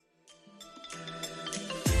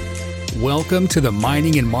Welcome to the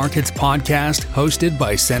Mining and Markets podcast hosted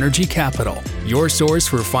by Senergy Capital, your source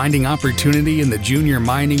for finding opportunity in the junior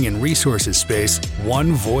mining and resources space,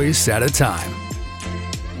 one voice at a time.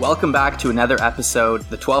 Welcome back to another episode,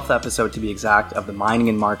 the 12th episode to be exact, of the Mining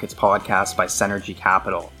and Markets podcast by Senergy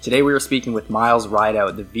Capital. Today we are speaking with Miles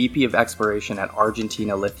Rideout, the VP of Exploration at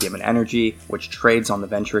Argentina Lithium Energy, which trades on the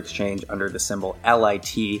venture exchange under the symbol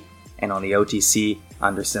LIT and on the OTC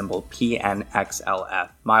under symbol PNXLF.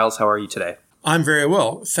 Miles, how are you today? I'm very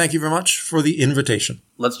well. Thank you very much for the invitation.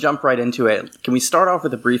 Let's jump right into it. Can we start off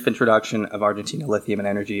with a brief introduction of Argentina Lithium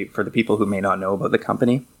Energy for the people who may not know about the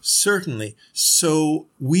company? Certainly. So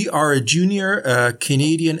we are a junior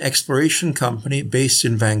Canadian exploration company based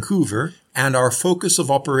in Vancouver, and our focus of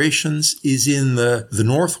operations is in the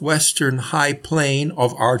northwestern high plain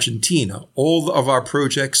of Argentina. All of our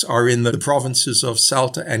projects are in the provinces of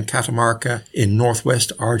Salta and Catamarca in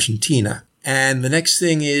northwest Argentina. And the next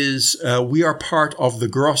thing is we are part of the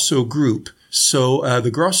Grosso Group. So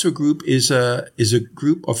the Grosso Group is a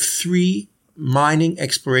group of three mining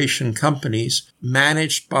exploration companies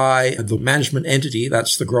managed by the management entity,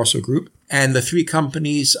 that's the Grosso Group. And the three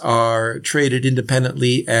companies are traded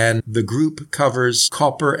independently, and the group covers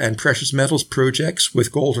copper and precious metals projects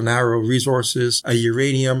with Golden Arrow Resources, a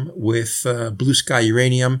uranium with Blue Sky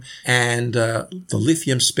Uranium, and the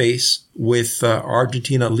lithium space with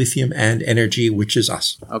Argentina Lithium and Energy, which is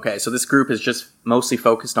us. Okay, so this group is just mostly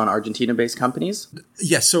focused on Argentina-based companies?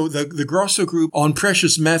 Yes, so the Grosso Group on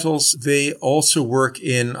precious metals, they also work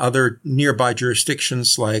in other nearby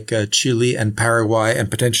jurisdictions like Chile and Paraguay and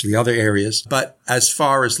potentially other areas. But as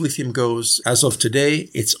far as lithium goes, as of today,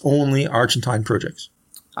 it's only Argentine projects.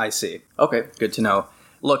 I see. Okay, good to know.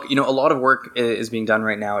 Look, a lot of work is being done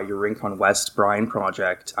right now at your Rincon West brine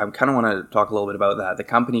project. I kind of want to talk a little bit about that. The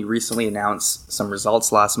company recently announced some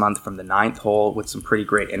results last month from the 9th hole with some pretty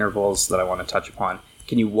great intervals that I want to touch upon.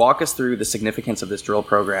 Can you walk us through the significance of this drill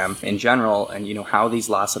program in general and, how these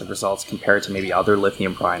last set of results compare to maybe other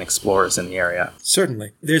lithium brine explorers in the area?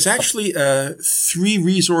 Certainly. There's actually three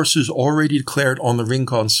resources already declared on the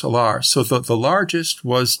Rincon Salar. So the largest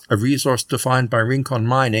was a resource defined by Rincon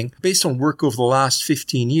Mining based on work over the last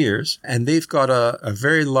 15 years. And they've got a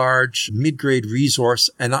very large mid-grade resource.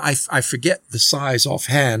 And I forget the size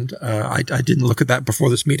offhand. I didn't look at that before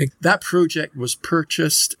this meeting. That project was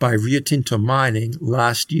purchased by Rio Tinto Mining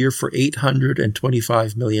last year for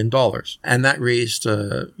 $825 million. And that raised,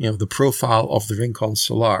 the profile of the Rincon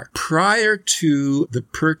Salar. Prior to the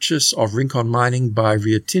purchase of Rincon Mining by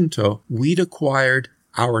Rio Tinto, we'd acquired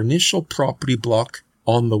our initial property block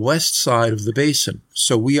on the west side of the basin.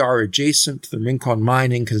 So we are adjacent to the Rincon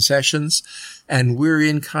Mining concessions, and we're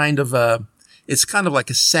in it's kind of like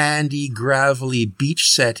a sandy, gravelly beach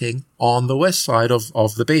setting on the west side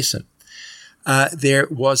of the basin. There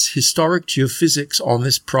was historic geophysics on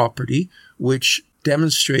this property, which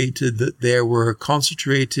demonstrated that there were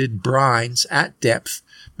concentrated brines at depth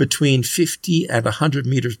between 50 and 100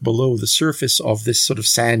 meters below the surface of this sort of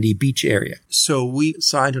sandy beach area. So we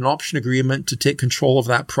signed an option agreement to take control of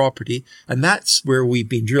that property, and that's where we've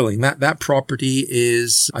been drilling. That property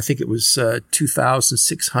is, I think it was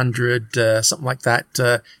 2,600, something like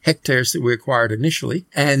that, hectares that we acquired initially.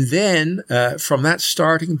 And then from that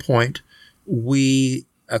starting point, we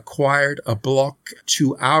acquired a block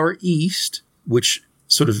to our east, which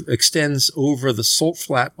sort of extends over the salt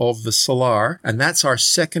flat of the Salar. And that's our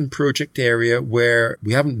second project area where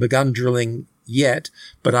we haven't begun drilling yet,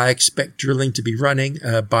 but I expect drilling to be running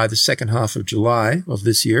by the second half of July of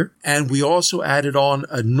this year. And we also added on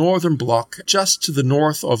a northern block just to the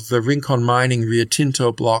north of the Rincon Mining Rio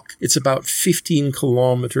Tinto block. It's about 15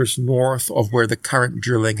 kilometers north of where the current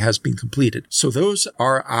drilling has been completed. So those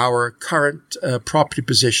are our current property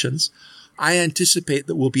positions. I anticipate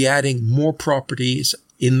that we'll be adding more properties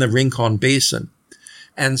in the Rincon Basin.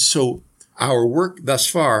 And so our work thus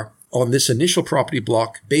far on this initial property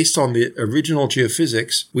block, based on the original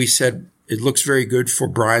geophysics, we said it looks very good for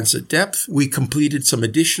brines at depth. We completed some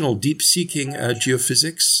additional deep-seeking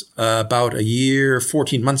geophysics about a year,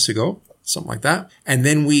 14 months ago, something like that. And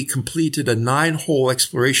then we completed a 9-hole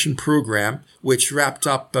exploration program, which wrapped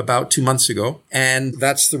up about 2 months ago. And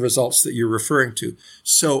that's the results that you're referring to.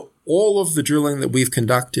 So all of the drilling that we've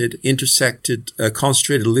conducted intersected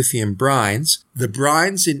concentrated lithium brines. The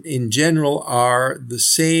brines in general are the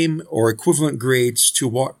same or equivalent grades to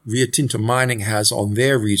what Rio Tinto Mining has on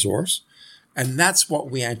their resource. And that's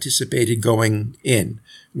what we anticipated going in.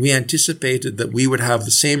 We anticipated that we would have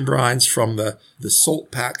the same brines from the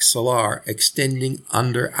salt pack Salar extending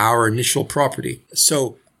under our initial property.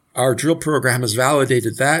 So our drill program has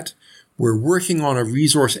validated that. We're working on a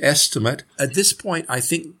resource estimate. At this point, I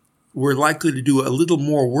think we're likely to do a little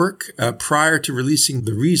more work prior to releasing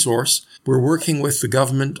the resource. We're working with the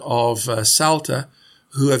government of Salta,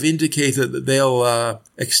 who have indicated that they'll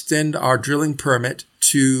extend our drilling permit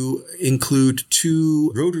to include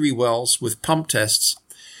 2 rotary wells with pump tests.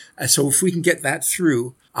 So if we can get that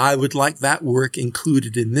through, I would like that work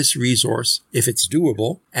included in this resource if it's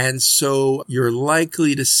doable. And so you're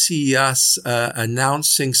likely to see us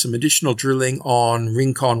announcing some additional drilling on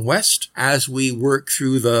Rincon West as we work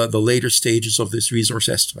through the later stages of this resource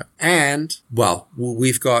estimate. And, well,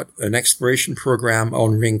 we've got an exploration program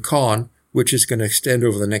on Rincon, which is going to extend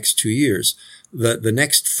over the next 2 years. The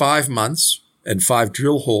next 5 months and 5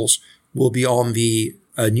 drill holes will be on the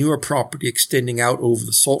newer property extending out over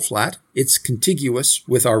the salt flat. It's contiguous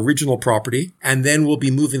with our original property. And then we'll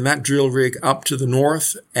be moving that drill rig up to the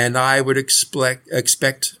north. And I would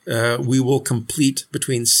expect we will complete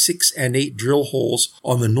between 6 and 8 drill holes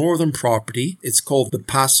on the northern property. It's called the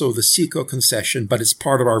Paso de Seco concession, but it's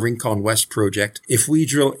part of our Rincon West project. If we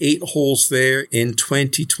drill 8 holes there in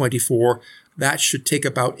 2024, that should take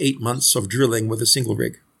about 8 months of drilling with a single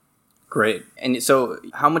rig. Great. And so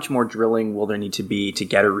how much more drilling will there need to be to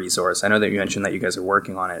get a resource? I know that you mentioned that you guys are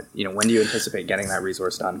working on it. When do you anticipate getting that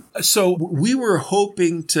resource done? So we were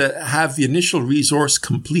hoping to have the initial resource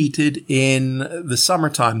completed in the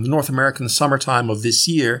summertime, the North American summertime of this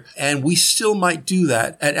year. And we still might do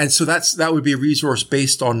that. And so that would be a resource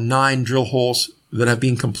based on 9 drill holes that have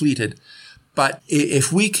been completed. But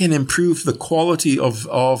if we can improve the quality of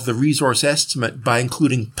the resource estimate by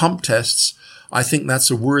including pump tests, I think that's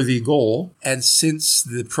a worthy goal. And since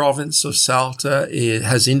the province of Salta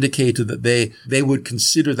has indicated that they would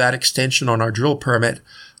consider that extension on our drill permit,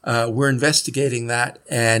 we're investigating that.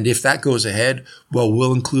 And if that goes ahead, well,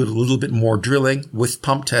 we'll include a little bit more drilling with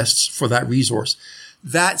pump tests for that resource.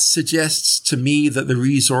 That suggests to me that the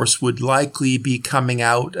resource would likely be coming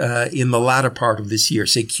out in the latter part of this year,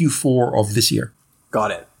 say Q4 of this year.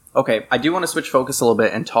 Got it. Okay, I do want to switch focus a little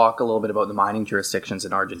bit and talk a little bit about the mining jurisdictions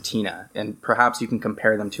in Argentina. And perhaps you can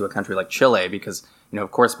compare them to a country like Chile because,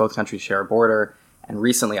 of course, both countries share a border. And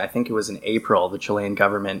recently, I think it was in April, the Chilean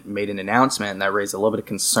government made an announcement that raised a little bit of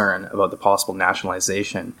concern about the possible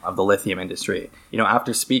nationalization of the lithium industry.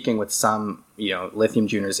 After speaking with some, lithium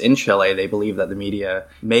juniors in Chile, they believe that the media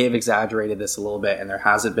may have exaggerated this a little bit and there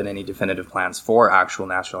hasn't been any definitive plans for actual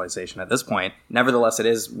nationalization at this point. Nevertheless, it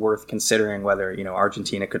is worth considering whether,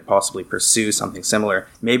 Argentina could possibly pursue something similar.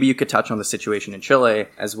 Maybe you could touch on the situation in Chile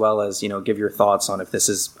as well as, give your thoughts on if this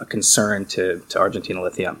is a concern to Argentina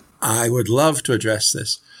Lithium. I would love to address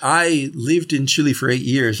this. I lived in Chile for 8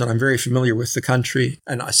 years and I'm very familiar with the country.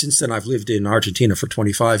 And since then, I've lived in Argentina for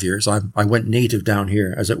 25 years. I went native down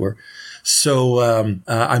here, as it were. So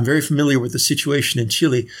I'm very familiar with the situation in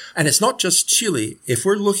Chile. And it's not just Chile. If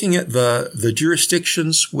we're looking at the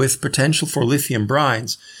jurisdictions with potential for lithium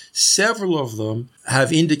brines, several of them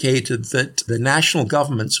have indicated that the national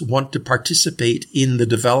governments want to participate in the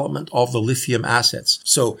development of the lithium assets.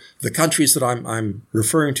 So the countries that I'm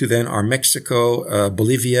referring to then are Mexico,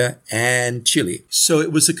 Bolivia, and Chile. So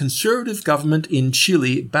it was a conservative government in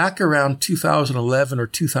Chile back around 2011 or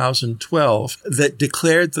 2012 that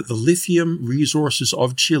declared that the lithium resources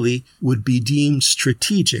of Chile would be deemed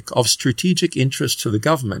of strategic interest to the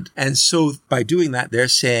government. And so by doing that, they're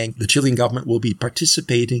saying the Chilean government will be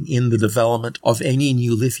participating in the development of any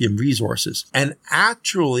new lithium resources. And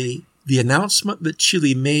actually, the announcement that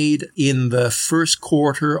Chile made in the first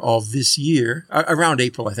quarter of this year, around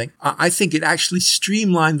April, I think it actually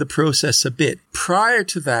streamlined the process a bit. Prior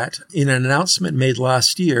to that, in an announcement made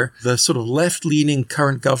last year, the sort of left-leaning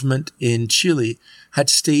current government in Chile had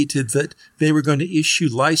stated that they were going to issue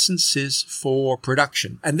licenses for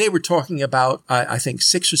production. And they were talking about, I think,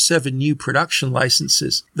 6 or 7 new production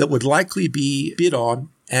licenses that would likely be bid on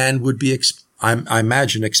and would be, I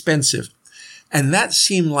imagine, expensive. And that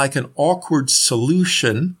seemed like an awkward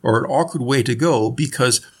solution or an awkward way to go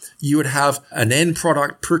because you would have an end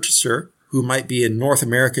product purchaser who might be in North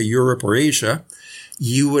America, Europe, or Asia.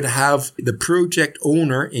 You would have the project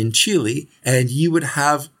owner in Chile, and you would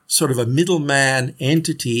have sort of a middleman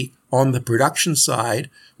entity on the production side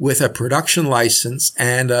with a production license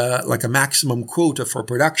and like a maximum quota for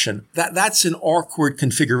production. That's an awkward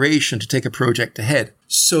configuration to take a project ahead.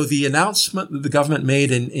 So the announcement that the government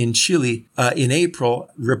made in Chile in April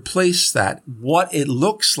replaced that. What it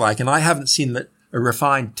looks like, and I haven't seen a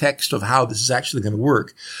refined text of how this is actually going to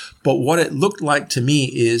work, but what it looked like to me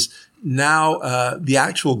is now the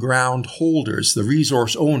actual ground holders, the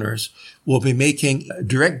resource owners, will be making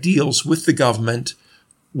direct deals with the government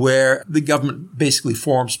where the government basically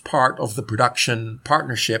forms part of the production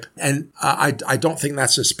partnership. And I don't think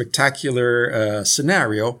that's a spectacular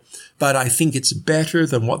scenario, but I think it's better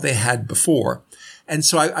than what they had before. And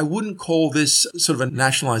so I wouldn't call this sort of a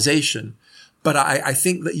nationalization, but I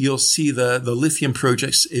think that you'll see the lithium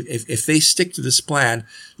projects, if they stick to this plan,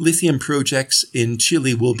 lithium projects in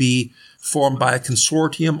Chile will be formed by a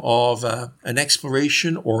consortium of an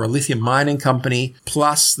exploration or a lithium mining company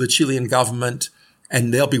plus the Chilean government,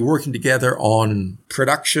 and they'll be working together on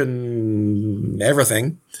production,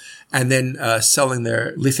 everything, and then selling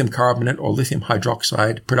their lithium carbonate or lithium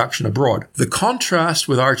hydroxide production abroad. The contrast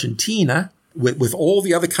with Argentina, with all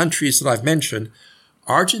the other countries that I've mentioned,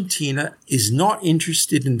 Argentina is not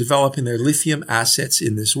interested in developing their lithium assets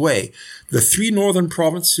in this way. The three northern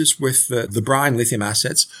provinces with the brine lithium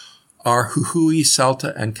assets are Jujuy,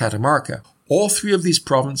 Salta, and Catamarca. All three of these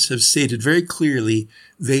provinces have stated very clearly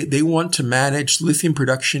they want to manage lithium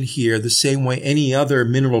production here the same way any other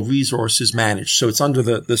mineral resource is managed. So it's under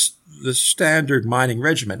the standard mining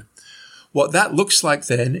regimen. What that looks like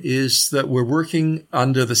then is that we're working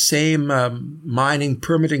under the same mining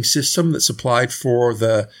permitting system that's applied for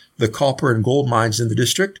the copper and gold mines in the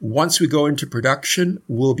district. Once we go into production,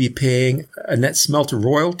 we'll be paying a net smelter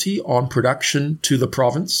royalty on production to the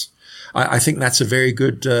province. I think that's a very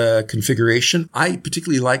good configuration. I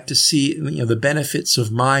particularly like to see the benefits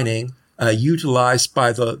of mining utilized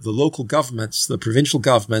by the local governments, the provincial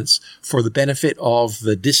governments, for the benefit of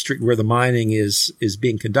the district where the mining is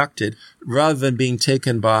being conducted, rather than being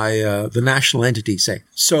taken by the national entity, say.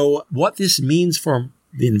 So what this means from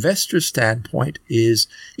the investor's standpoint is,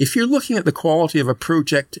 if you're looking at the quality of a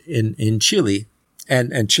project in Chile,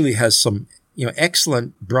 and Chile has some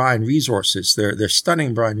excellent brine resources, they're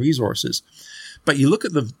stunning brine resources, but you look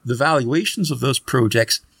at the valuations of those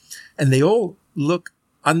projects, and they all look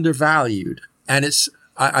undervalued. And it's,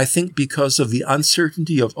 I think, because of the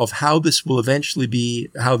uncertainty of how this will eventually be,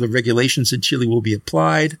 how the regulations in Chile will be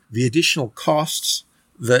applied, the additional costs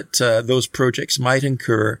that those projects might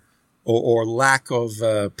incur, or lack of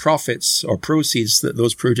profits or proceeds that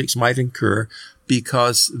those projects might incur,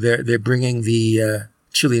 because they're bringing the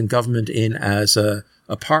Chilean government in as a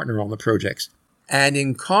partner on the projects. And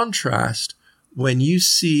in contrast, when you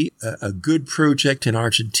see a good project in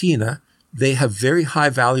Argentina, they have very high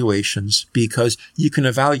valuations because you can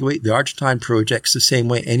evaluate the Argentine projects the same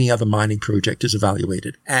way any other mining project is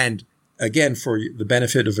evaluated. And again, for the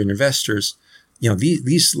benefit of investors,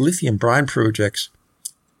 these lithium brine projects,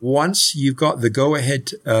 once you've got the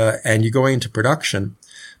go-ahead and you're going into production,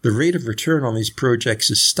 the rate of return on these projects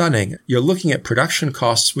is stunning. You're looking at production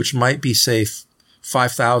costs, which might be, say,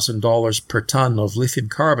 $5,000 per ton of lithium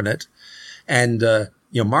carbonate, and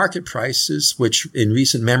market prices, which in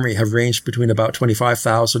recent memory have ranged between about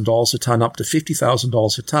 $25,000 a ton up to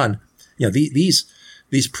 $50,000 a ton.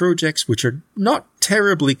 These projects, which are not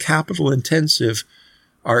terribly capital intensive,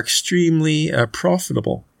 are extremely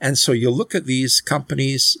profitable. And so you look at these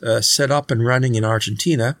companies set up and running in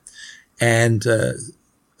Argentina, and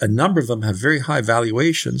a number of them have very high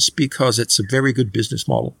valuations because it's a very good business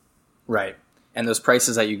model. Right. And those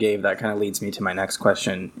prices that you gave, that kind of leads me to my next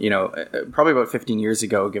question. Probably about 15 years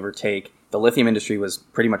ago, give or take, the lithium industry was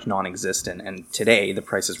pretty much non-existent. And today, the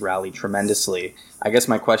prices rallied tremendously. I guess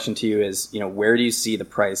my question to you is, where do you see the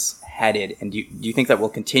price headed? And do you think that we'll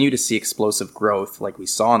continue to see explosive growth like we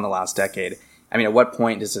saw in the last decade? I mean, at what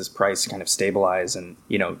point does this price kind of stabilize and,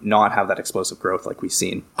 not have that explosive growth like we've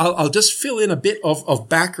seen? I'll just fill in a bit of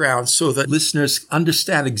background so that listeners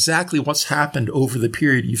understand exactly what's happened over the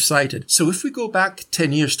period you've cited. So if we go back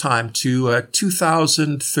 10 years' time to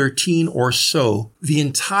 2013 or so, the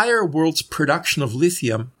entire world's production of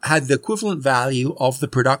lithium had the equivalent value of the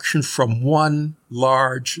production from one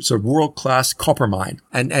large, so world-class copper mine.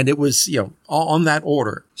 And it was, on that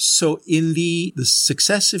order. So in the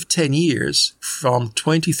successive 10 years, from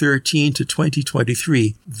 2013 to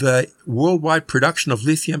 2023, the worldwide production of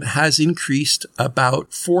lithium has increased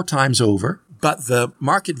about 4 times over, but the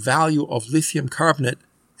market value of lithium carbonate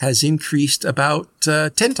has increased about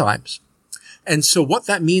 10 times. And so what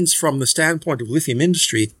that means from the standpoint of lithium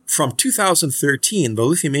industry, from 2013, the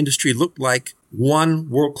lithium industry looked like one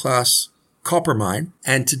world-class copper mine,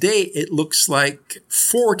 and today it looks like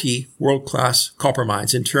 40 world-class copper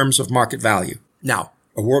mines in terms of market value. Now,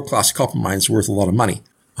 a world-class copper mine is worth a lot of money.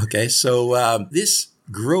 Okay, so this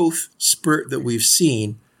growth spurt that we've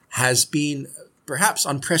seen has been perhaps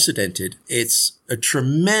unprecedented. It's a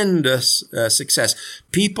tremendous success.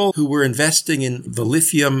 People who were investing in the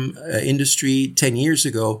lithium industry 10 years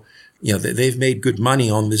ago, they've made good money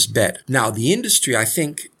on this bet. Now, the industry, I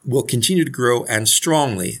think, will continue to grow and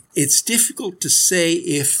strongly. It's difficult to say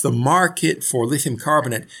if the market for lithium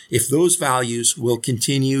carbonate, if those values will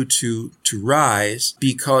continue to rise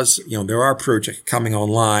because, there are projects coming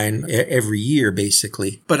online every year,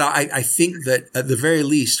 basically. But I think that at the very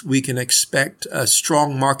least, we can expect a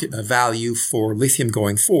strong market value for lithium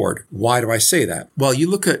going forward. Why do I say that? Well, you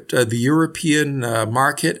look at the European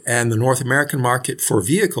market and the North American market for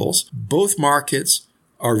vehicles. Both markets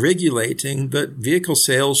are regulating that vehicle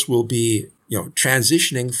sales will be,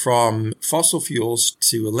 transitioning from fossil fuels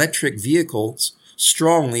to electric vehicles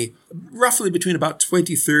strongly, roughly between about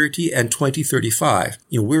 2030 and 2035.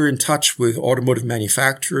 We're in touch with automotive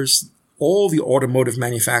manufacturers. All the automotive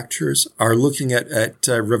manufacturers are looking at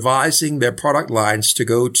revising their product lines to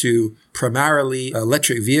go to primarily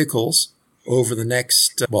electric vehicles over the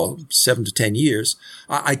next, 7 to 10 years.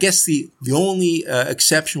 I guess the only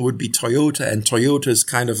exception would be Toyota, and Toyota's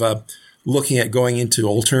kind of looking at going into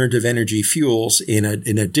alternative energy fuels in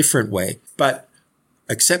a different way. But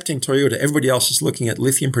excepting Toyota, everybody else is looking at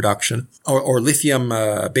lithium production or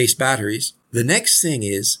lithium-based batteries. The next thing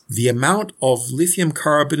is the amount of lithium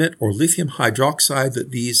carbonate or lithium hydroxide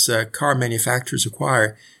that these car manufacturers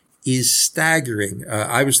acquire is staggering.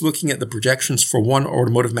 I was looking at the projections for one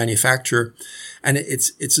automotive manufacturer, and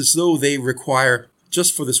it's as though they require,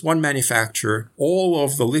 just for this one manufacturer, all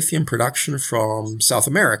of the lithium production from South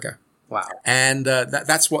America. Wow. And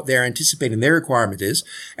that's what they're anticipating their requirement is.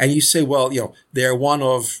 And you say, well, they're one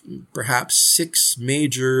of perhaps 6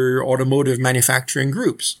 major automotive manufacturing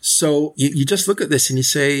groups. So you just look at this and you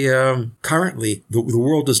say, currently, the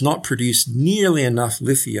world does not produce nearly enough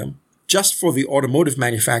lithium just for the automotive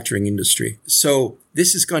manufacturing industry. So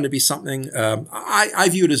this is going to be something, I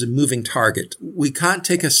view it as a moving target. We can't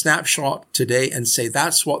take a snapshot today and say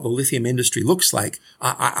that's what the lithium industry looks like.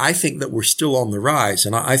 I think that we're still on the rise.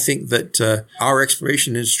 And I think that our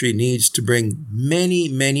exploration industry needs to bring many,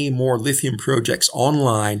 many more lithium projects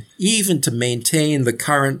online, even to maintain the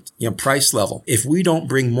current price level. If we don't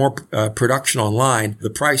bring more production online, the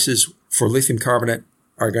prices for lithium carbonate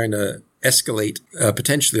are going to escalate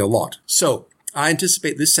potentially a lot. So I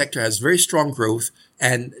anticipate this sector has very strong growth,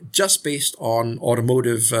 and just based on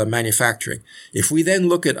automotive manufacturing. If we then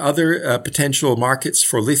look at other potential markets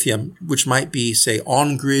for lithium, which might be, say,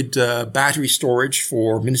 on-grid battery storage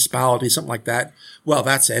for municipalities, something like that, well,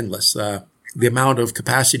 that's endless. The amount of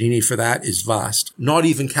capacity you need for that is vast, not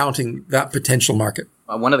even counting that potential market.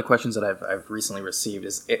 One of the questions that I've recently received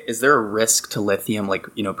is there a risk to lithium, like,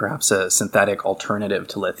 perhaps a synthetic alternative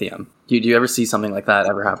to lithium? Do you ever see something like that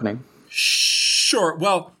ever happening? Sure.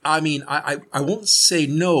 Well, I mean, I won't say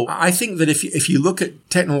no. I think that if you look at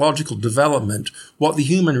technological development, what the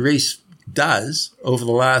human race does over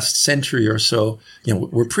the last century or so,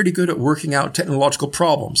 we're pretty good at working out technological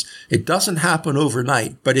problems. It doesn't happen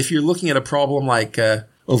overnight, but if you're looking at a problem like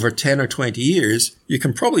over 10 or 20 years, you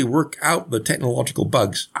can probably work out the technological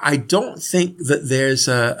bugs. I don't think that there's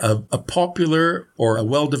a popular or a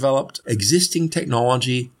well-developed existing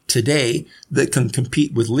technology today that can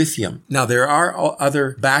compete with lithium. Now, there are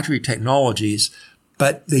other battery technologies,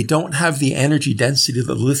 but they don't have the energy density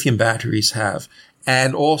that lithium batteries have.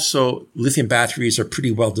 And also, lithium batteries are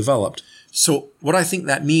pretty well developed. So what I think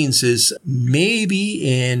that means is maybe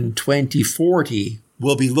in 2040,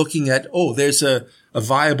 we'll be looking at, there's a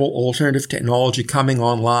viable alternative technology coming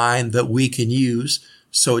online that we can use,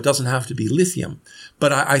 so it doesn't have to be lithium.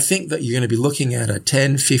 But I think that you're going to be looking at a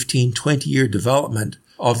 10, 15, 20-year development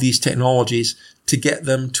of these technologies to get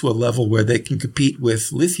them to a level where they can compete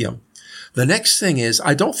with lithium. The next thing is,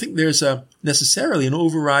 I don't think there's necessarily an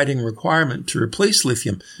overriding requirement to replace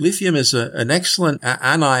lithium. Lithium is an excellent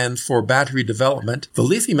anion for battery development. The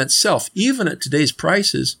lithium itself, even at today's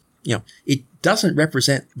prices, it doesn't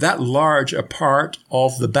represent that large a part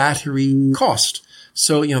of the battery cost.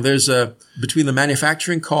 So, there's between the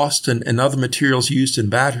manufacturing cost and other materials used in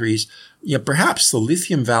batteries, perhaps the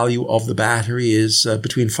lithium value of the battery is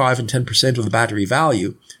between 5 and 10% of the battery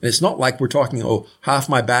value. And it's not like we're talking, half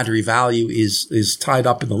my battery value is tied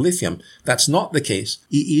up in the lithium. That's not the case.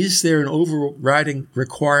 Is there an overriding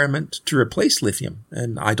requirement to replace lithium?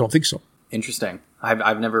 And I don't think so. Interesting.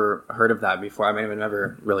 I've never heard of that before. I mean, I've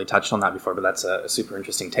never really touched on that before, but that's a super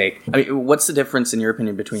interesting take. I mean, what's the difference, in your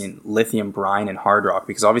opinion, between lithium brine and hard rock?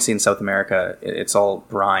 Because obviously in South America, it's all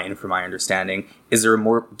brine, from my understanding. Is there a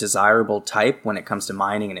more desirable type when it comes to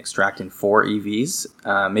mining and extracting for EVs?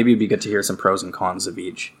 Maybe it'd be good to hear some pros and cons of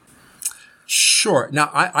each. Sure. Now,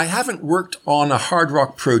 I haven't worked on a hard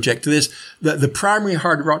rock project. The primary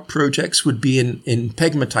hard rock projects would be in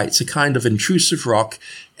pegmatites, a kind of intrusive rock,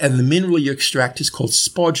 and the mineral you extract is called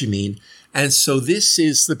spodumene. And so this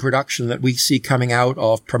is the production that we see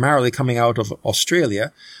primarily coming out of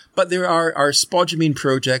Australia. But there are spodumene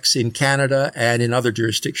projects in Canada and in other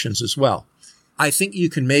jurisdictions as well. I think you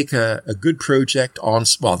can make a good project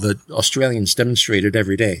the Australians demonstrate it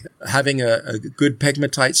every day. Having a good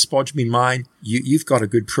pegmatite spodumene mine, you've got a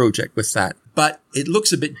good project with that. But it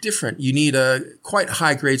looks a bit different. You need a quite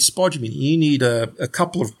high-grade spodumene. You need a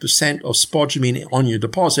couple of % of spodumene on your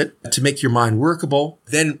deposit to make your mine workable.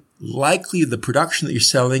 Then likely the production that you're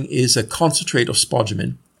selling is a concentrate of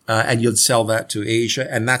spodumene. And you'd sell that to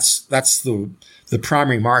Asia. And that's the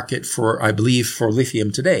primary market I believe, for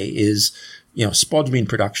lithium today is, spodumene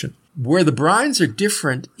production. Where the brines are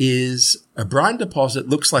different is a brine deposit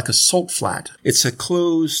looks like a salt flat. It's a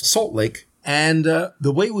closed salt lake. And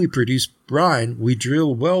the way we produce brine, we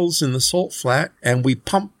drill wells in the salt flat and we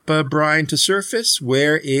pump brine to surface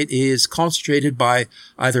where it is concentrated by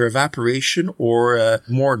either evaporation or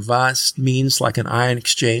more advanced means like an ion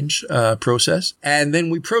exchange process. And then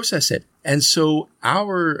we process it. And so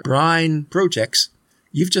our brine projects,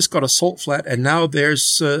 you've just got a salt flat and now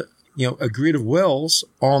there's a grid of wells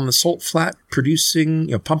on the salt flat producing,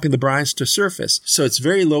 pumping the brines to surface. So it's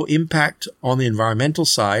very low impact on the environmental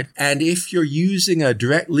side. And if you're using a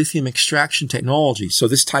direct lithium extraction technology, so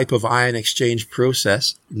this type of ion exchange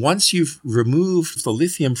process, once you've removed the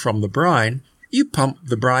lithium from the brine, you pump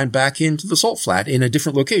the brine back into the salt flat in a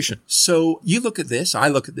different location. So you look at this, I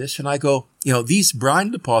look at this, and I go, these brine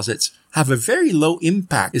deposits have a very low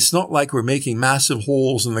impact. It's not like we're making massive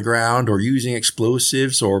holes in the ground or using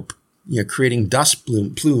explosives or creating dust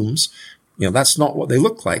plumes. That's not what they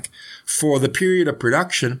look like. For the period of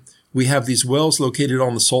production, we have these wells located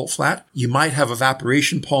on the salt flat. You might have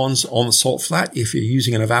evaporation ponds on the salt flat if you're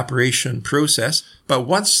using an evaporation process. But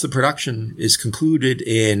once the production is concluded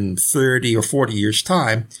in 30 or 40 years'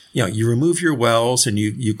 time, you remove your wells and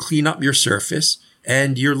you clean up your surface.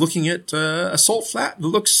 And you're looking at a salt flat that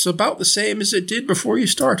looks about the same as it did before you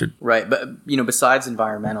started. Right. But, besides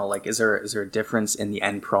environmental, is there a difference in the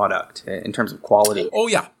end product in terms of quality? Oh,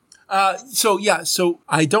 yeah. So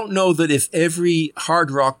I don't know that if every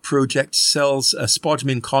hard rock project sells a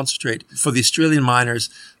spodumene concentrate for the Australian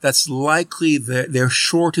miners, that's likely their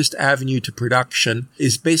shortest avenue to production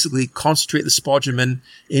is basically concentrate the spodumene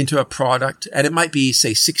into a product. And it might be,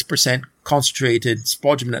 say, 6% concentrated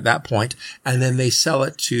spodumene at that point, and then they sell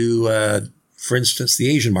it to, for instance,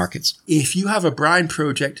 the Asian markets. If you have a brine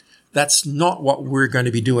project, that's not what we're going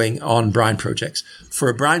to be doing on brine projects. For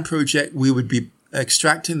a brine project, we would be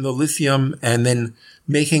extracting the lithium and then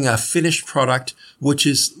making a finished product, which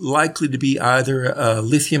is likely to be either a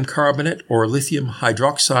lithium carbonate or lithium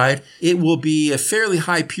hydroxide. It will be a fairly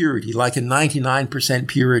high purity, like a 99%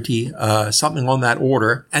 purity, something on that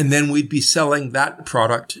order. And then we'd be selling that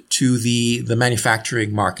product to the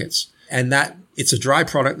manufacturing markets. And that it's a dry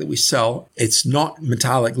product that we sell. It's not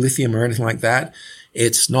metallic lithium or anything like that.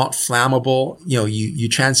 It's not flammable. You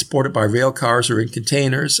transport it by rail cars or in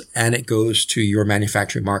containers and it goes to your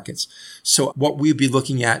manufacturing markets. So what we'd be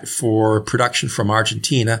looking at for production from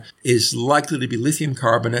Argentina is likely to be lithium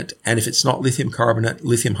carbonate. And if it's not lithium carbonate,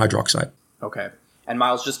 lithium hydroxide. Okay. And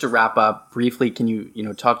Miles, just to wrap up briefly, can you,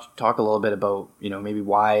 talk a little bit about, maybe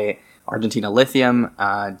why Argentina Lithium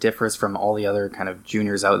differs from all the other kind of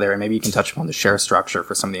juniors out there? And maybe you can touch upon the share structure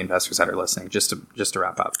for some of the investors that are listening, just to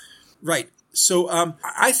wrap up. Right. So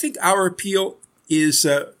I think our appeal is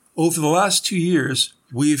over the last 2 years,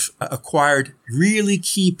 we've acquired really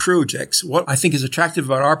key projects. What I think is attractive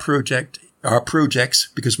about our projects,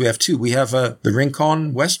 because we have two. We have the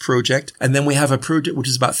Rincon West project, and then we have a project which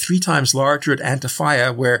is about 3 times larger at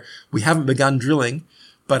Antofalla, where we haven't begun drilling,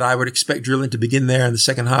 but I would expect drilling to begin there in the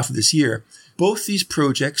second half of this year. Both these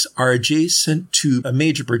projects are adjacent to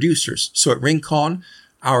major producers. So at Rincon,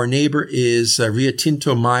 our neighbor is Rio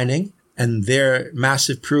Tinto Mining, and their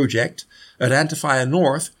massive project. At Antofalla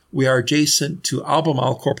North, we are adjacent to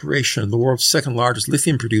Albemarle Corporation, the world's second largest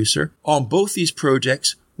lithium producer. On both these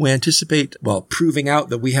projects, we anticipate, proving out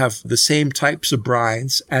that we have the same types of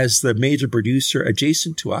brines as the major producer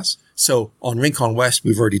adjacent to us. So on Rincon West,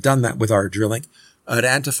 we've already done that with our drilling. At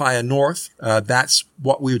Antofalla North, that's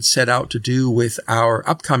what we would set out to do with our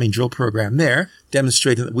upcoming drill program there,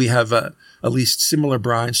 demonstrating that we have at least similar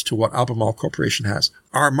brines to what Albemarle Corporation has.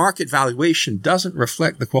 Our market valuation doesn't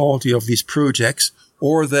reflect the quality of these projects,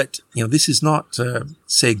 or that, this is not,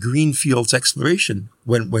 say, greenfields exploration.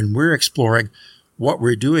 When we're exploring, what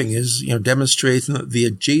we're doing is, demonstrating that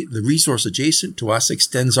the resource adjacent to us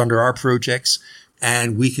extends under our projects,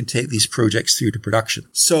 and we can take these projects through to production.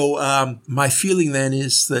 So my feeling then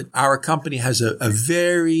is that our company has a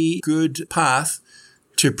very good path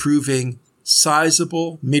to proving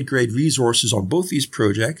sizable mid-grade resources on both these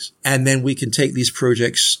projects, and then we can take these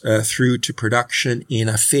projects through to production in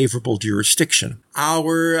a favorable jurisdiction.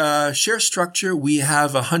 Our share structure, we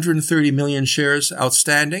have 130 million shares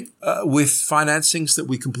outstanding with financings that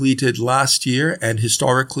we completed last year, and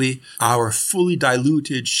historically our fully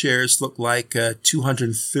diluted shares look like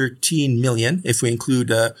 213 million if we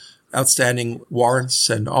include outstanding warrants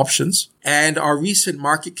and options. And our recent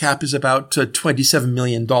market cap is about $27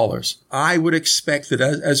 million. I would expect that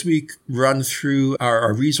as we run through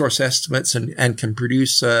our resource estimates and can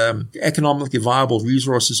produce economically viable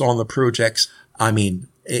resources on the projects,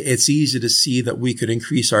 it's easy to see that we could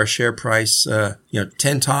increase our share price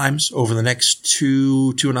 10 times over the next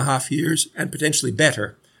 2.5 years, and potentially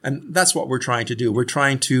better. And that's what we're trying to do. We're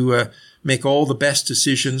trying to make all the best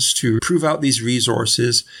decisions to prove out these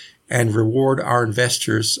resources and reward our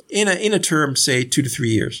investors in a term, say, 2 to 3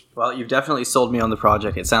 years. Well, you've definitely sold me on the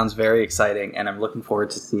project. It sounds very exciting, and I'm looking forward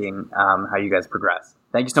to seeing how you guys progress.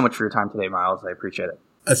 Thank you so much for your time today, Miles. I appreciate it.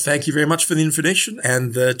 Thank you very much for the invitation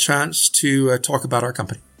and the chance to talk about our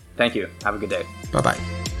company. Thank you. Have a good day. Bye-bye.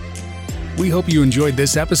 We hope you enjoyed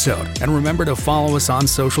this episode, and remember to follow us on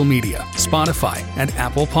social media, Spotify, and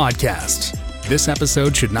Apple Podcasts. This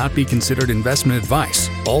episode should not be considered investment advice.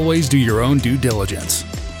 Always do your own due diligence.